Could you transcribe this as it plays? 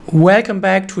Welcome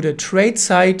back to the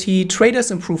Tradeciety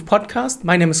Traders Improve podcast.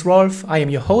 My name is Rolf. I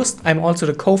am your host. I'm also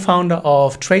the co-founder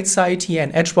of Tradeciety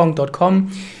and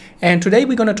Edgewonk.com. And today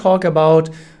we're going to talk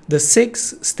about the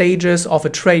 6 stages of a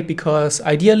trade, because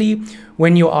ideally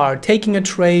when you are taking a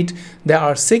trade, there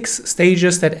are 6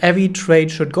 stages that every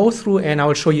trade should go through, and I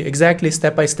will show you exactly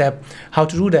step by step how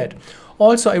to do that.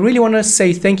 Also, I really want to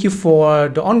say thank you for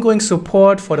the ongoing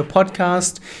support for the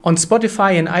podcast. On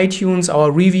Spotify and iTunes,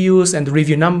 our reviews and the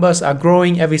review numbers are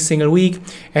growing every single week,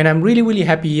 and I'm really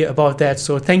happy about that.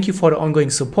 So thank you for the ongoing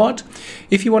support.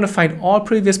 If you want to find all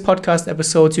previous podcast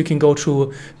episodes, you can go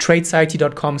to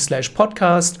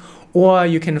tradeciety.com/podcast, or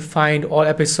you can find all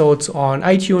episodes on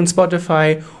iTunes,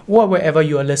 Spotify, or wherever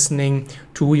you are listening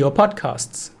to your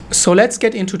podcasts. So let's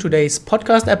get into today's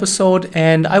podcast episode,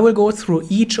 and I will go through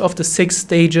each of the 6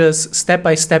 stages step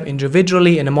by step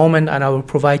individually in a moment, and I will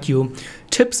provide you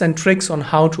tips and tricks on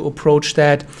how to approach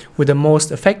that with the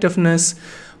most effectiveness.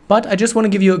 But I just want to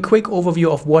give you a quick overview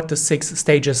of what the 6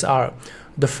 stages are.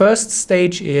 The first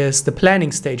stage is the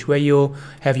planning stage, where you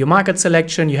have your market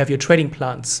selection, you have your trading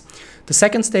plans. The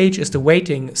second stage is the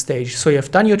waiting stage. So you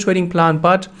have done your trading plan,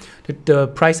 but the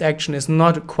price action is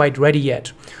not quite ready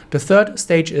yet. The third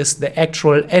stage is the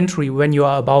actual entry, when you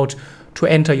are about to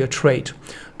enter your trade.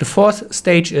 The fourth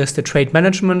stage is the trade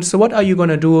management. So what are you going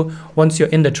to do once you're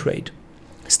in the trade?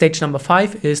 Stage number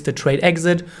 5 is the trade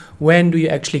exit. When do you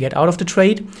actually get out of the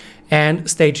trade? And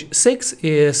stage 6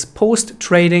 is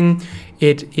post-trading.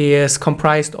 It is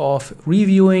comprised of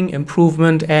reviewing,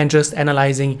 improvement, and just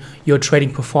analyzing your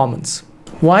trading performance.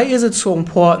 Why is it so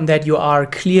important that you are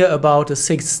clear about the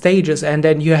 6 stages and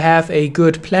then you have a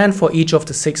good plan for each of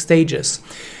the 6 stages?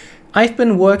 I've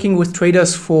been working with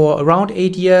traders for around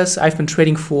 8 years. I've been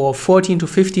trading for 14 to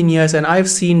 15 years, and I've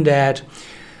seen that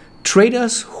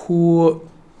traders who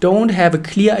don't have a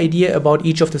clear idea about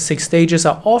each of the 6 stages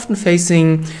are often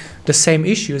facing the same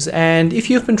issues. And if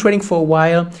you've been trading for a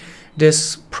while,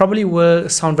 this probably will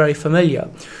sound very familiar.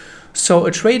 So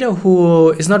a trader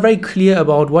who is not very clear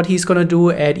about what he's going to do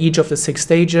at each of the 6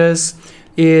 stages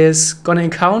is going to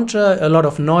encounter a lot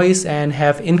of noise and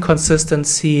have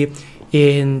inconsistency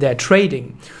in their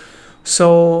trading.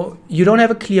 So you don't have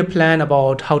a clear plan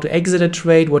about how to exit a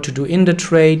trade, what to do in the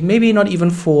trade, maybe not even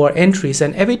for entries,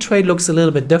 and every trade looks a little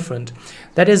bit different.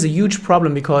 That is a huge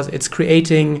problem, because it's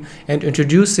creating and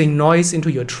introducing noise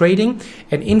into your trading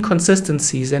and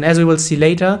inconsistencies. And as we will see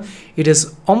later, it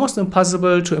is almost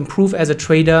impossible to improve as a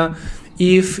trader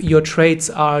if your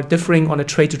trades are differing on a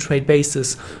trade-to-trade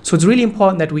basis. So it's really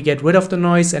important that we get rid of the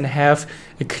noise and have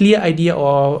a clear idea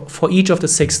for each of the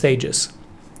 6 stages.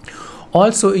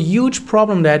 Also, a huge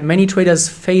problem that many traders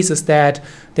face is that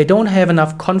they don't have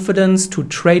enough confidence to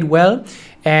trade well,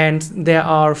 and they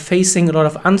are facing a lot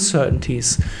of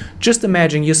uncertainties. Just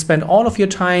imagine you spend all of your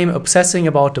time obsessing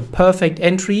about the perfect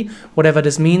entry, whatever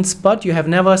this means, but you have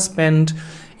never spent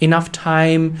enough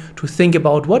time to think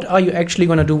about what are you actually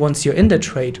going to do once you're in the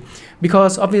trade.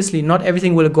 Because obviously not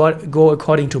everything will go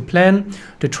according to plan.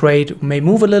 The trade may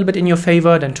move a little bit in your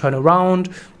favor, then turn around.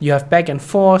 You have back and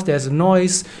forth, there's a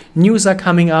noise, news are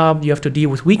coming up, you have to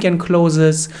deal with weekend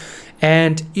closes.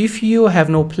 And if you have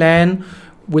no plan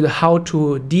with how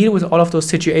to deal with all of those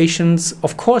situations,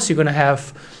 of course you're going to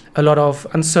have a lot of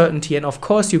uncertainty, and of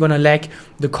course you're going to lack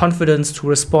the confidence to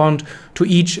respond to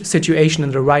each situation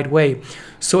in the right way.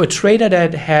 So a trader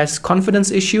that has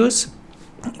confidence issues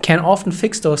can often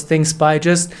fix those things by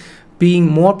just being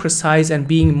more precise and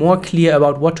being more clear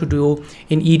about what to do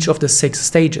in each of the 6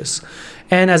 stages.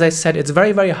 And as I said, it's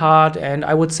very hard, and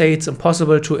I would say it's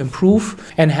impossible to improve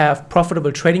and have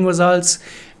profitable trading results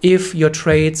if your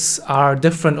trades are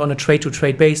different on a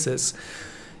trade-to-trade basis.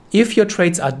 If your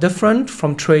trades are different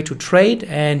from trade to trade,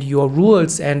 and your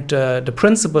rules and the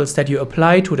principles that you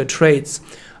apply to the trades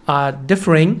are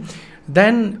differing,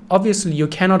 then obviously you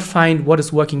cannot find what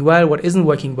is working well, what isn't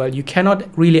working well. You cannot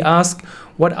really ask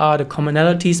what are the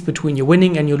commonalities between your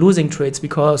winning and your losing trades,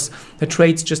 because the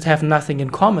trades just have nothing in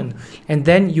common. And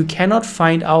then you cannot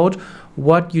find out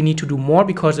what you need to do more,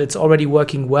 because it's already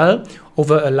working well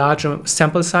over a larger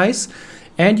sample size.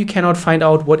 And you cannot find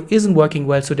out what isn't working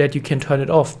well so that you can turn it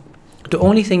off. The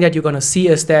only thing that you're going to see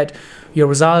is that your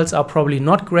results are probably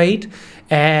not great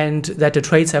and that the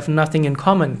trades have nothing in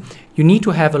common. You need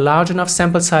to have a large enough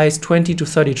sample size, 20 to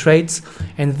 30 trades,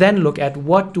 and then look at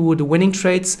what do the winning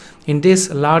trades in this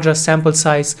larger sample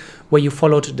size where you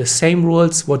followed the same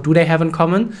rules, what do they have in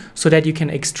common, so that you can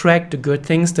extract the good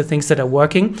things, the things that are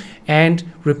working, and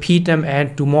repeat them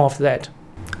and do more of that.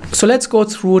 So let's go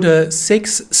through the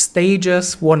 6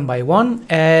 stages one by one,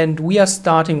 and we are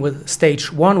starting with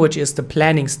stage 1, which is the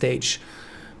planning stage.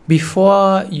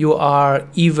 before you are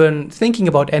even thinking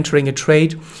about entering a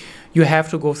trade, you have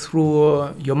to go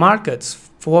through your markets.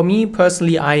 For me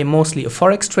personally, I am mostly a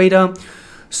Forex trader.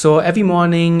 So every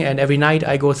morning and every night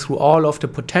I go through all of the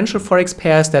potential Forex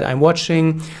pairs that I'm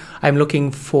watching. I'm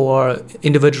looking for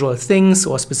individual things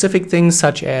or specific things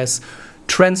such as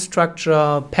trend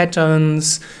structure,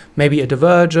 patterns, maybe a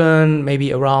diversion,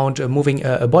 maybe around moving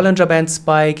a Bollinger Band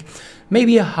spike,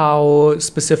 maybe how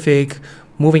specific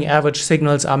moving average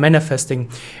signals are manifesting.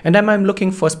 And then I'm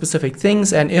looking for specific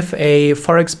things, and if a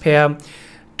Forex pair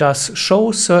does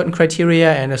show certain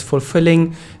criteria and is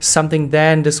fulfilling something,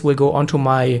 then this will go onto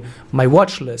my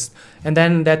watch list. And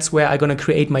then that's where I'm going to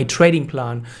create my trading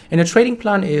plan. And a trading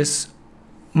plan is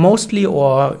mostly,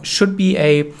 or should be,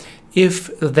 a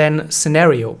if-then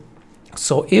scenario.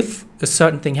 So if a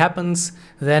certain thing happens,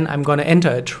 then I'm going to enter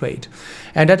a trade.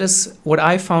 And that is what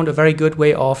I found a very good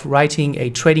way of writing a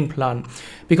trading plan,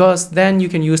 because then you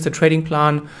can use the trading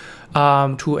plan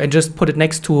and just put it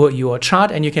next to your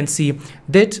chart, and you can see,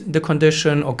 did the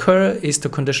condition occur? Is the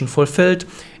condition fulfilled?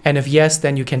 And if yes,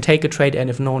 then you can take a trade, and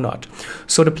if no, not.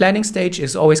 So the planning stage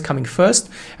is always coming first,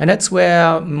 and that's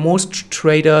where most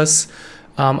traders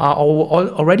are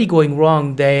already going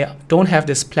wrong. They don't have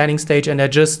this planning stage, and they're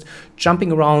just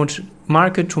jumping around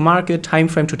market to market, time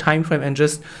frame to time frame, and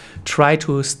just try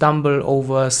to stumble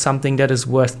over something that is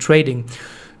worth trading.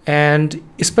 And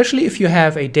especially if you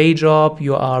have a day job,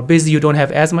 you are busy, you don't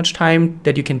have as much time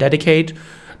that you can dedicate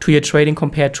to your trading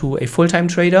compared to a full-time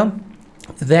trader,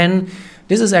 then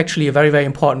this is actually a very, very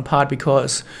important part,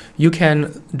 because you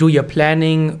can do your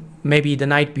planning maybe the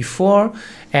night before,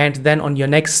 and then on your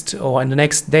next or in the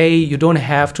next day, you don't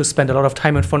have to spend a lot of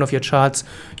time in front of your charts.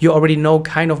 You already know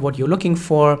kind of what you're looking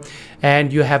for,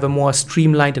 and you have a more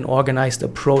streamlined and organized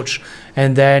approach.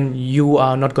 And then you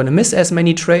are not going to miss as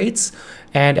many trades,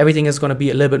 and everything is going to be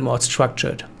a little bit more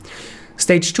structured.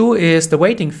 Stage 2 is the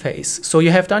waiting phase. So you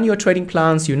have done your trading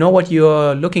plans, you know what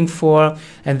you're looking for,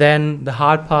 and then the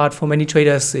hard part for many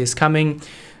traders is coming.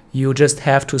 You just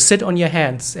have to sit on your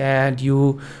hands, and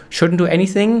you shouldn't do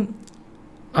anything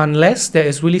unless there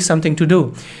is really something to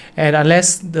do, and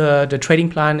unless the trading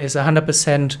plan is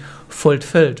 100%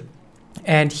 fulfilled.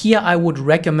 And here I would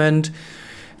recommend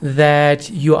that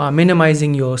you are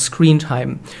minimizing your screen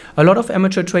time. A lot of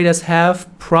amateur traders have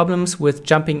problems with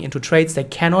jumping into trades. They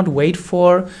cannot wait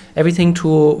for everything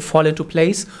to fall into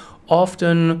place.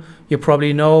 Often you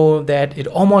probably know that it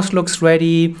almost looks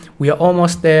ready, we are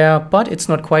almost there, but it's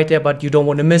not quite there, but you don't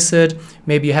want to miss it.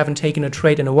 Maybe you haven't taken a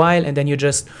trade in a while, and then you're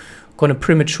just going to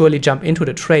prematurely jump into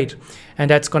the trade, and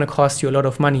that's going to cost you a lot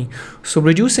of money. So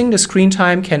reducing the screen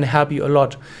time can help you a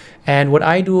lot. And what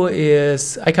I do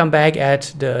is I come back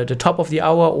at the top of the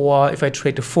hour, or if I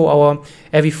trade the 4 hour,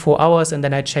 every 4 hours, and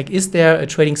then I check, is there a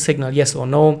trading signal, yes or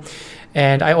no?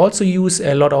 And I also use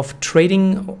a lot of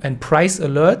trading and price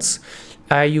alerts.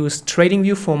 I use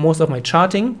TradingView for most of my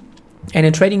charting. And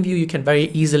in TradingView, you can very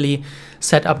easily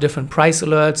set up different price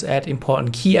alerts at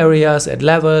important key areas, at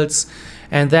levels.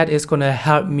 And that is going to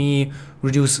help me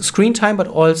reduce screen time, but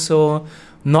also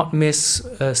not miss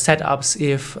setups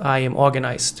if I am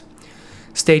organized.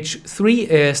 Stage 3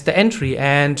 is the entry,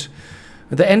 and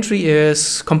the entry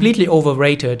is completely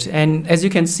overrated. And as you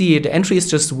can see, the entry is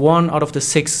just one out of the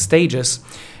 6 stages.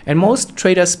 And most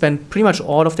traders spend pretty much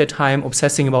all of their time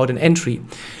obsessing about an entry.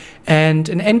 And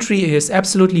an entry is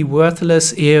absolutely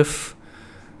worthless if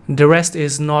the rest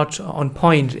is not on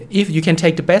point. If you can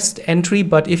take the best entry,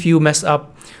 but if you mess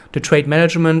up the trade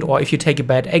management, or if you take a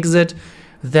bad exit,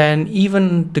 then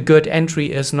even the good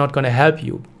entry is not going to help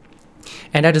you.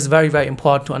 And that is very, very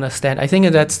important to understand. I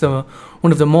think that's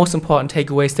one of the most important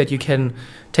takeaways that you can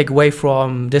take away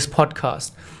from this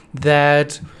podcast,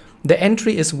 that the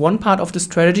entry is one part of the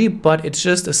strategy, but it's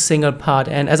just a single part.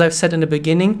 And as I've said in the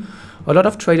beginning, a lot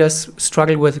of traders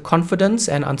struggle with confidence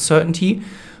and uncertainty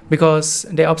because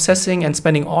they're obsessing and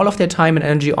spending all of their time and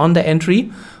energy on the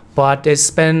entry, but they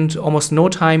spend almost no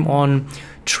time on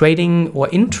trading or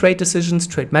in trade decisions,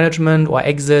 trade management or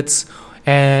exits,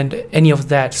 and any of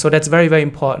that. So that's very, very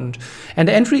important. And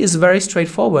the entry is very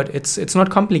straightforward. It's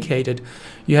not complicated.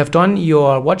 You have done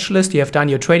your watch list, you have done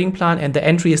your trading plan, and the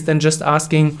entry is then just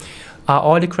asking, are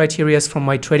all the criteria from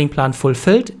my trading plan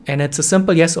fulfilled? And it's a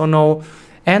simple yes or no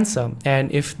answer.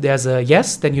 And if there's a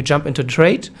yes, then you jump into the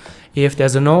trade. If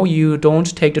there's a no, you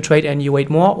don't take the trade and you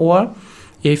wait more. Or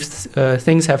if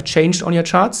things have changed on your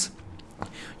charts,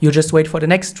 you just wait for the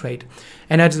next trade.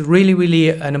 And that's really, really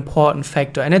an important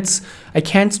factor. And I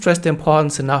can't stress the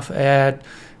importance enough at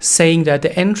saying that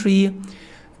the entry,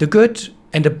 the good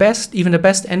and the best, even the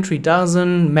best entry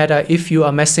doesn't matter if you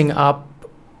are messing up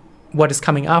what is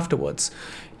coming afterwards.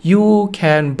 You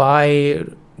can buy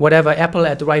whatever Apple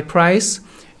at the right price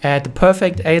at the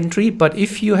perfect entry, but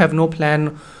if you have no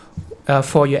plan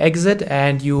for your exit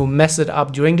and you mess it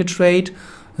up during the trade,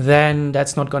 then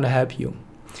that's not going to help you.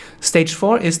 Stage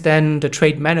 4 is then the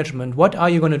trade management. What are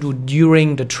you going to do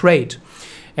during the trade?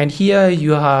 And here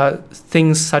you have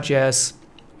things such as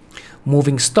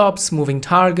moving stops, moving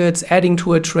targets, adding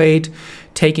to a trade,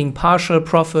 taking partial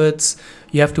profits.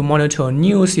 You have to monitor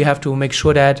news. You have to make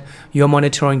sure that you're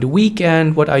monitoring the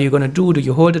weekend. What are you going to do? Do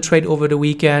you hold the trade over the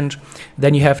weekend?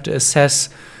 Then you have to assess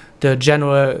the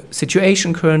general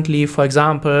situation currently. For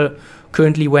example,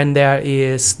 currently when there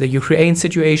is the Ukraine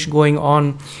situation going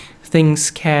on,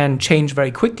 things can change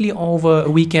very quickly over a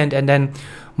weekend, and then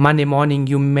Monday morning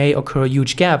you may occur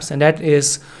huge gaps, and that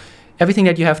is everything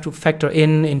that you have to factor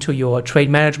into your trade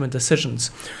management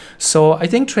decisions. So I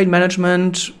think trade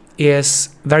management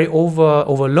is very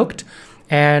overlooked,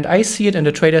 and I see it in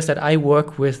the traders that I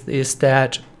work with is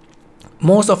that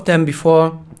most of them,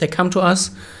 before they come to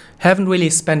us, haven't really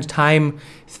spent time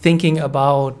thinking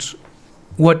about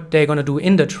what they're going to do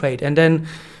in the trade, and then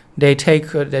they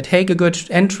take a good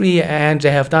entry and they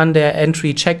have done their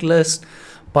entry checklist,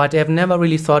 but they have never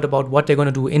really thought about what they're going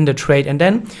to do in the trade. And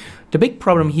then the big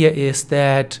problem here is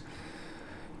that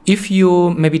if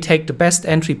you maybe take the best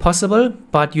entry possible,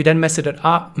 but you then mess it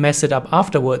up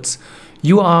afterwards,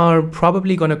 you are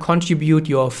probably going to contribute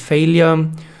your failure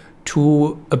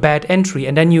to a bad entry,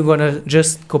 and then you're going to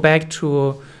just go back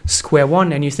to square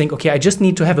one and you think, okay, I just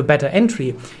need to have a better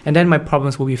entry and then my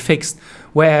problems will be fixed.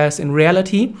 Whereas in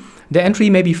reality, the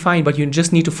entry may be fine, but you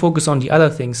just need to focus on the other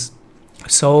things.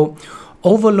 So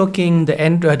overlooking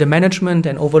the management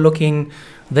and overlooking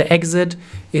the exit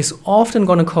is often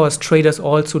going to cause traders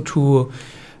also to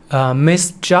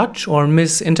misjudge or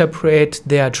misinterpret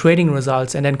their trading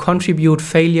results and then contribute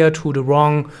failure to the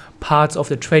wrong parts of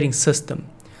the trading system.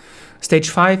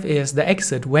 Stage 5 is the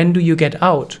exit. When do you get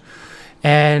out?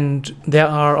 And there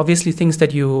are obviously things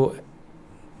that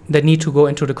need to go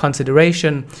into the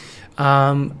consideration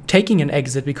taking an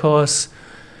exit, because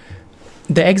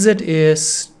the exit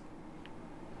is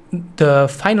the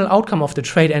final outcome of the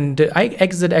trade, and the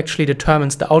exit actually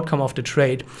determines the outcome of the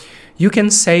trade. You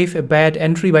can save a bad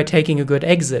entry by taking a good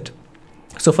exit.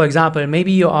 So for example,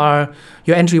 maybe your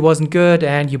entry wasn't good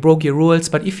and you broke your rules,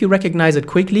 but if you recognize it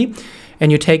quickly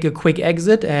and you take a quick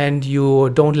exit and you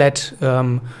don't let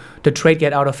the trade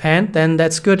get out of hand, then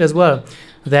that's good as well.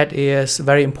 That is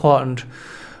very important.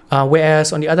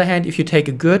 Whereas on the other hand, if you take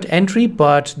a good entry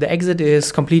but the exit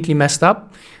is completely messed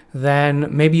up, then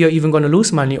maybe you're even going to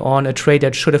lose money on a trade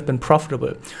that should have been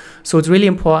profitable. So it's really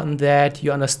important that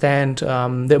you understand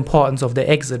the importance of the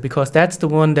exit, because that's the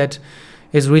one that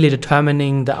is really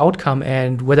determining the outcome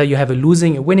and whether you have a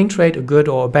winning trade, a good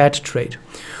or a bad trade.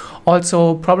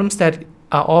 Also, problems that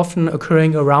are often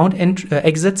occurring around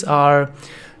exits are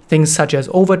things such as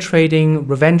overtrading,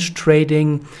 revenge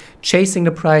trading, chasing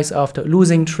the price after a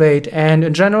losing trade, and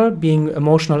in general being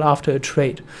emotional after a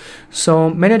trade. So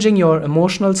managing your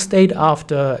emotional state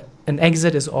after an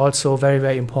exit is also very,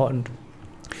 very important.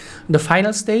 The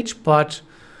final stage, but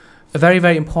a very,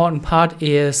 very important part,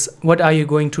 is what are you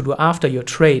going to do after your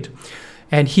trade?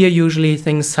 And here usually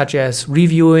things such as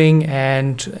reviewing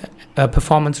and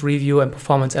performance review and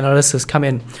performance analysis come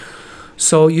in.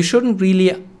 So you shouldn't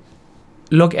really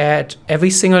look at every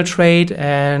single trade,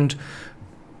 and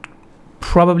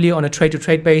probably on a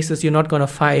trade-to-trade basis you're not going to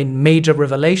find major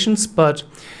revelations, but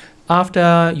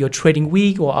after your trading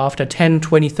week or after 10,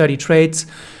 20, 30 trades,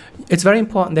 it's very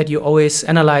important that you always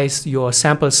analyze your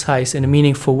sample size in a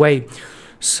meaningful way.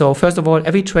 So first of all,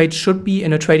 every trade should be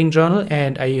in a trading journal,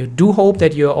 and I do hope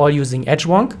that you're all using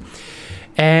Edgewonk.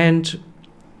 And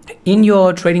in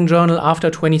your trading journal after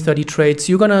 20, 30 trades,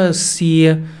 you're going to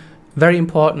see very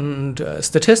important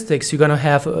statistics. You're going to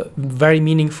have very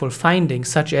meaningful findings,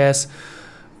 such as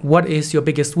what is your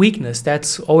biggest weakness.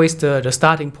 That's always the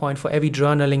starting point for every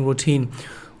journaling routine.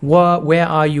 Where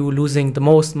are you losing the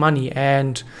most money?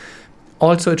 And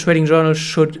also a trading journal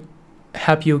should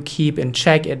help you keep in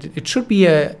check. It should be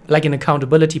like an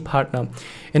accountability partner.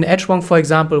 In Edgewonk, for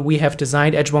example, we have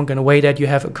designed Edgewonk in a way that you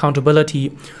have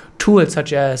accountability tools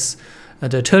such as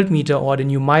the tilt meter or the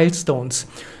new milestones,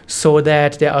 so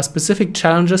that there are specific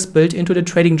challenges built into the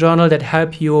trading journal that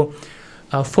help you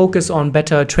focus on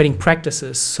better trading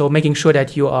practices. So making sure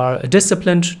that you are a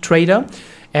disciplined trader,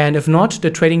 and if not,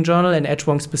 the trading journal and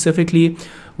Edgewonk specifically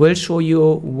will show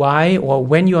you why or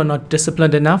when you are not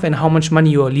disciplined enough and how much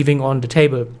money you are leaving on the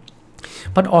table.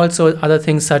 But also other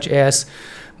things such as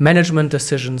management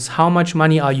decisions. How much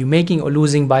money are you making or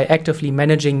losing by actively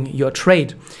managing your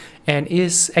trade? And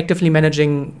is actively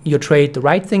managing your trade the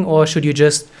right thing, or should you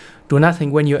just do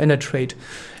nothing when you're in a trade?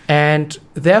 And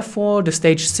therefore, the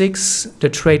stage 6, the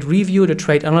trade review, the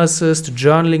trade analysis, the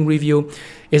journaling review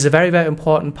is a very, very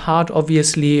important part,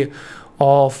 obviously,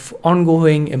 of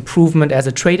ongoing improvement as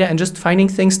a trader and just finding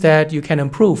things that you can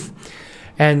improve.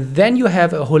 And then you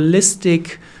have a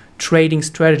holistic trading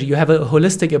strategy. You have a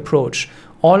holistic approach.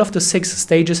 All of the 6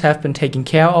 stages have been taken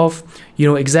care of. You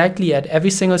know exactly at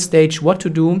every single stage what to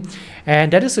do.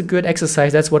 And that is a good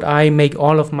exercise. That's what I make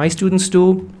all of my students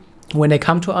do when they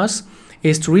come to us,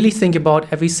 is to really think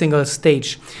about every single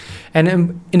stage. And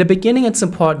in the beginning, it's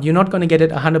important. You're not going to get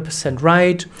it 100%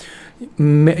 right.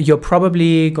 You're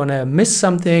probably going to miss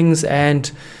some things.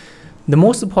 And the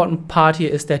most important part here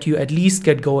is that you at least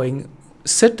get going.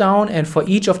 Sit down and for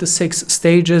each of the 6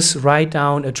 stages, write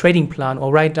down a trading plan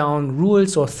or write down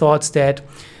rules or thoughts that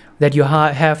you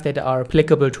have that are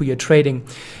applicable to your trading.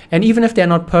 And even if they're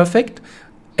not perfect,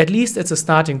 at least it's a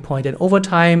starting point. And over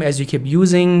time, as you keep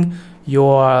using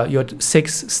your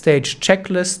 6-stage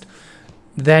checklist,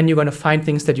 then you're going to find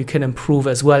things that you can improve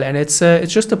as well. And it's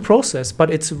just a process, but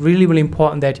it's really, really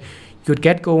important that you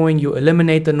get going, you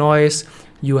eliminate the noise,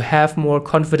 you have more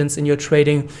confidence in your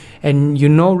trading, and you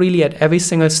know really at every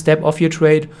single step of your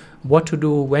trade what to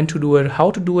do, when to do it, how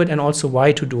to do it, and also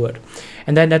why to do it.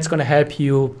 And then that's going to help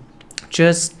you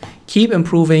just keep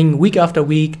improving week after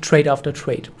week, trade after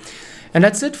trade. And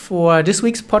that's it for this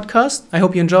week's podcast. I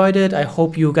hope you enjoyed it. I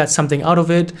hope you got something out of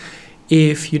it.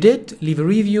 If you did, leave a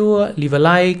review, leave a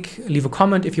like, leave a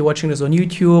comment if you're watching this on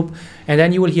YouTube, and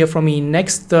then you will hear from me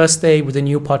next Thursday with a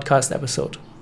new podcast episode.